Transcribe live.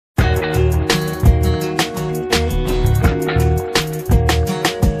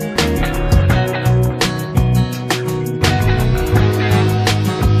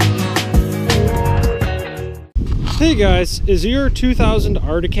guys, is your 2000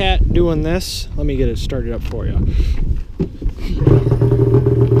 Articat doing this? Let me get it started up for you.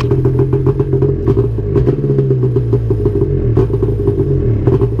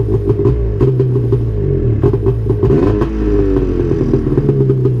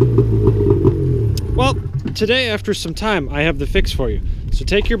 Well, today after some time, I have the fix for you. So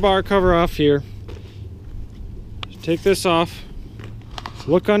take your bar cover off here. Take this off.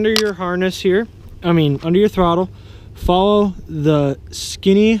 Look under your harness here. Under your throttle. Follow the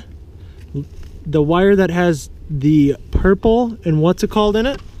wire that has the purple and what's it called in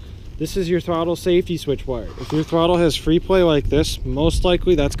it? This is your throttle safety switch wire. If your throttle has free play like this, most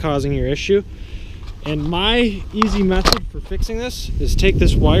likely that's causing your issue. And my easy method for fixing this is take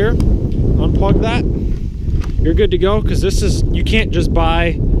this wire, unplug that. You're good to go, because you can't just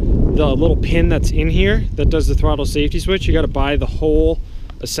buy the little pin that's in here that does the throttle safety switch. You got to buy the whole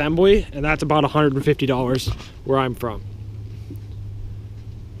assembly, and that's about $150 where I'm from.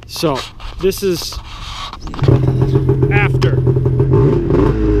 So this is after.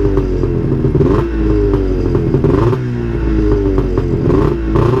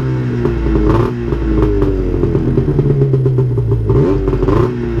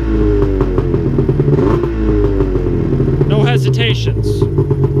 No hesitations.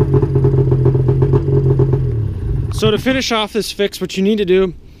 So to finish off this fix, what you need to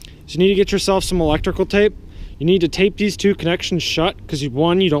do is you need to get yourself some electrical tape. You need to tape these two connections shut, because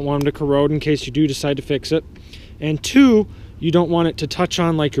one, you don't want them to corrode in case you do decide to fix it. And two, you don't want it to touch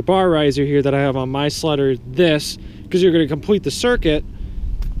on like your bar riser here that I have on my sled, or this, because you're going to complete the circuit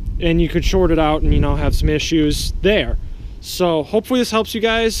and you could short it out and have some issues there. So hopefully this helps you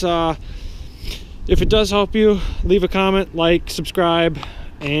guys. If it does help you, leave a comment, like, subscribe,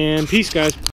 and peace, guys.